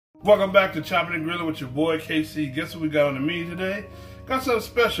Welcome back to Chopping and Grilling with your boy KC. Guess what we got on the menu today? Got something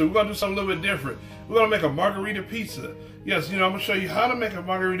special. We're gonna do something a little bit different. We're gonna make a margarita pizza. Yes, I'm gonna show you how to make a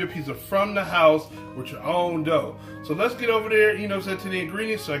margarita pizza from the house with your own dough. So let's get over there, to the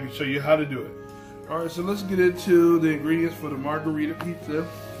ingredients so I can show you how to do it. All right, so let's get into the ingredients for the margarita pizza.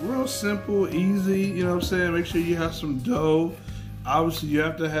 Real simple, easy, Make sure you have some dough. Obviously, you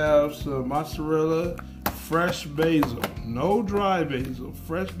have to have some mozzarella, fresh basil, no dry basil,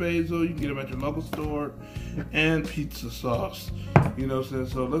 fresh basil. You can get them at your local store, and pizza sauce.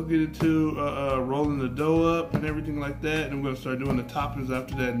 So let's get into rolling the dough up and everything like that, and we're gonna start doing the toppings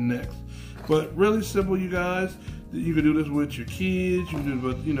after that next. But really simple, you guys. You can do this with your kids, you can do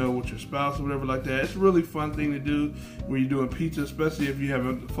it with your spouse or whatever like that. It's a really fun thing to do when you're doing pizza, especially if you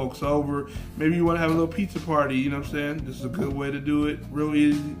have folks over. Maybe you want to have a little pizza party, This is a good way to do it. Real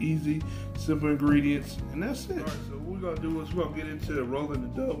easy, simple ingredients, and that's it. All right, so what we're going to do is we're going to get into rolling the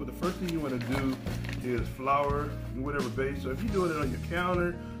dough. But the first thing you want to do is flour and whatever base. So if you're doing it on your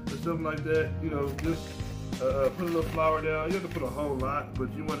counter or something like that, just put a little flour down. You have to put a whole lot, but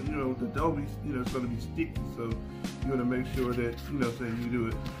you want the dough it's going to be sticky, so you want to make sure that you do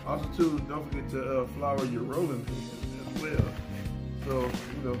it. Also too, don't forget to flour your rolling pin as well. So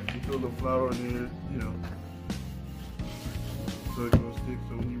you put a little flour in there, so it's going to stick.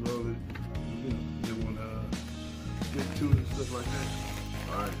 So when you roll it, it won't get to it and stuff like that.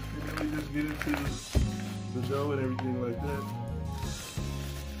 All right, and then we just get into the dough and everything like that.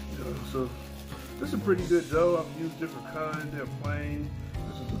 So this is a pretty good dough. I've used different kinds. They're plain.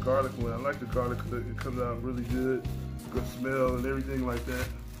 This is the garlic one. I like the garlic because it comes out really good. Good smell and everything like that.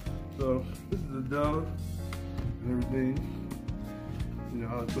 So this is the dough and everything. I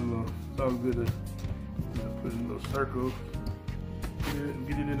put a little. It's always good to put in a little circle here and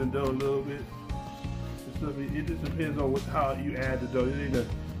get it in the dough a little bit. It just depends on how you add the dough. It ain't a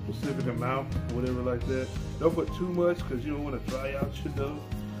specific amount or whatever like that. Don't put too much because you don't want to dry out your dough,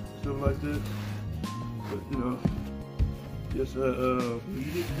 stuff like that. But just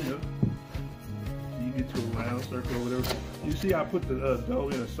knead it, so you get to a round circle or whatever. You see I put the dough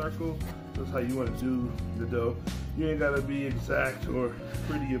in a circle. That's how you want to do the dough. You ain't gotta be exact or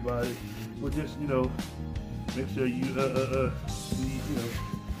pretty about it, but just make sure you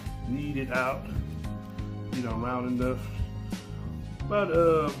knead it out, round enough. About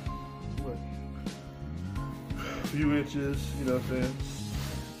a few inches, what I'm saying.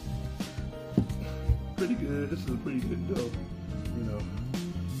 Pretty good. This is a pretty good dough.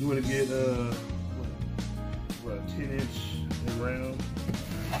 You want to get a 10-inch and round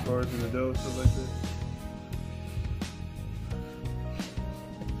as far as in the dough, stuff like that.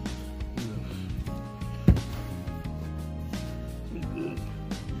 Pretty good.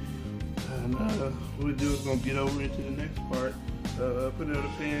 And what we do is gonna get over into the next part. Put it on the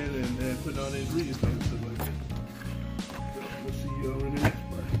pan and put on the ingredients and stuff like that. So we'll see you over in the next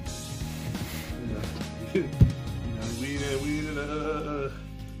part. We ain't in a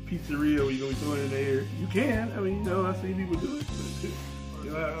pizzeria where you're gonna be throwing it in the air. You can, I see people do it.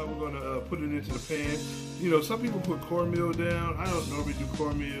 We're gonna put it into the pan. Some people put cornmeal down. I don't normally do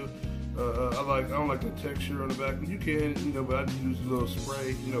cornmeal. I don't like the texture on the back, but you can, but I just use a little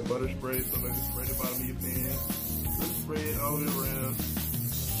spray, butter spray, so like spray the bottom of your pan. Just spray it all the way around.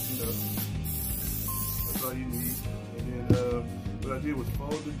 That's all you need. And then what I did was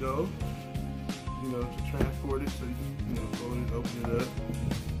fold the dough. To transport it, so you can, fold it, open it up,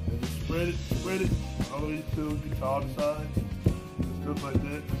 and just spread it all the way to all the sides, and stuff like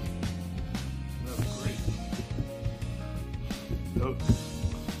that. That's great.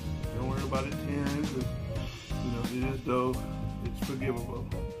 Don't worry about it tearing, because, it is dough, it's forgivable.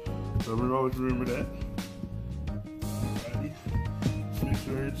 So always remember that. Alrighty. Make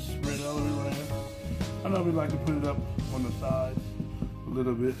sure it's spread all the way around. I normally like to put it up on the sides a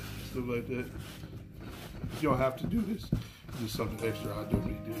little bit, stuff like that. You don't have to do this. It's just something extra I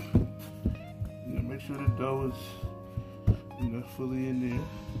normally do. Make sure the dough is, fully in there.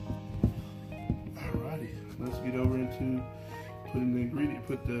 Alrighty, let's get over into putting the ingredient,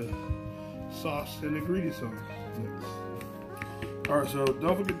 put the sauce and ingredients on next. Alright, so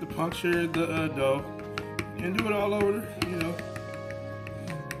don't forget to puncture the dough and do it all over,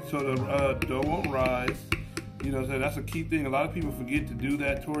 so the dough won't rise. So that's a key thing. A lot of people forget to do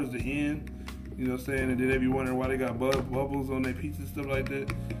that towards the end. And then they be wondering why they got bubbles on their pizza and stuff like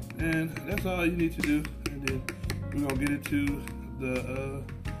that. And that's all you need to do. And then we're gonna get into the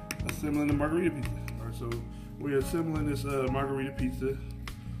assembling the margarita pizza. All right, so we're assembling this margarita pizza.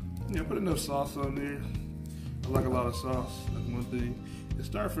 Put enough sauce on there. I like a lot of sauce. That's one thing. And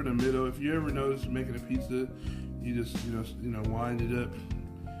start from the middle. If you ever notice making a pizza, you just wind it up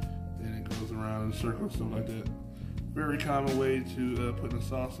around in a circle and stuff like that. Very common way to put the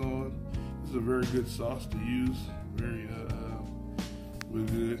sauce on. This is a very good sauce to use. Very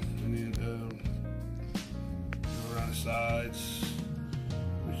good. And then around the sides.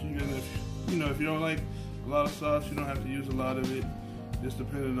 If you don't like a lot of sauce, you don't have to use a lot of it. Just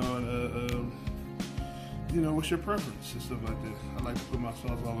depending on what's your preference and stuff like that. I like to put my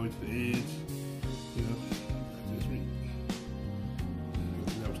sauce all the way to the edge. That's just me.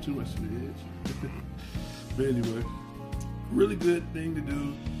 That was too much to the edge. But anyway, really good thing to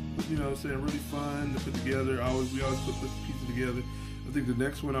do. You know what I'm saying? Really fun to put together. We always put this pizza together. I think the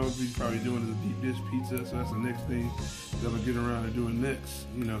next one I would be probably doing is a deep dish pizza. So that's the next thing that I'm gonna get around to doing next.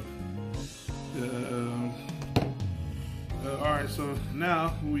 All right. So now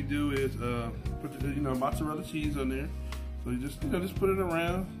what we do is put the mozzarella cheese on there. So you just put it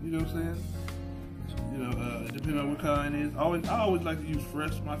around. You know what I'm saying? Depending on what kind it is. I always like to use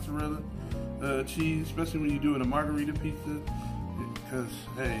fresh mozzarella cheese, especially when you're doing a margarita pizza, because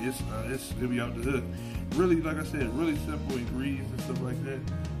hey, it'll be out the hook. Really, like I said, really simple ingredients and stuff like that.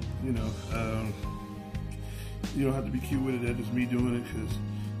 You don't have to be cute with it. That's just me doing it, because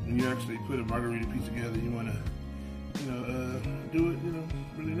when you actually put a margarita pizza together, you want to do it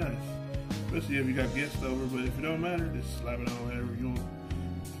really nice. Especially if you got guests over. But if it don't matter, just slap it on whatever you want,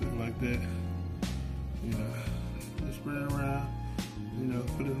 something like that. Just spread it around.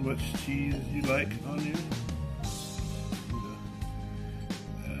 Put as much cheese as you like on there.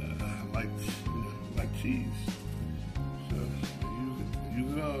 Like cheese. So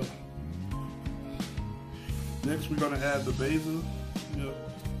use it all. Next, we're gonna add the basil. You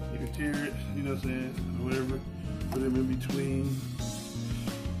can tear it. Whatever. Put them in between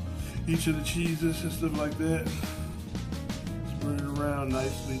each of the cheeses and stuff like that. Spread it around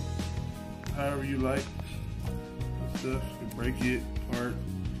nicely, however you like. Stuff. You can break it apart,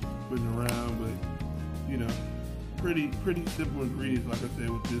 put it around, but pretty simple ingredients. Like I said,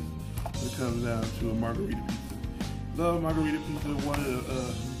 with this, it comes down to a margarita pizza. Love margarita pizza, one of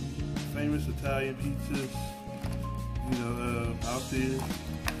the famous Italian pizzas, out there.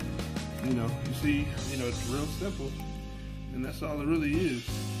 You see, it's real simple, and that's all it really is.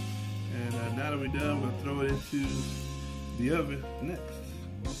 And now that we're done, we'll throw it into the oven next.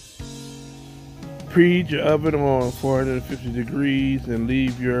 Preheat your oven on 450 degrees and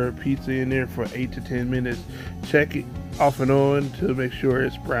leave your pizza in there for 8 to 10 minutes. Check it off and on to make sure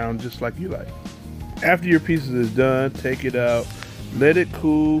it's brown just like you like. After your pizza is done, take it out, let it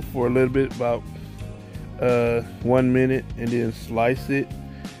cool for a little bit, about 1 minute, and then slice it,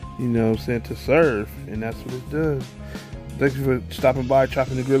 to serve. And that's what it's done. Thank you for stopping by,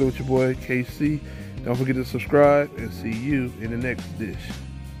 Chopping the Grill with your boy KC. Don't forget to subscribe, and see you in the next dish.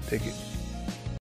 Take it.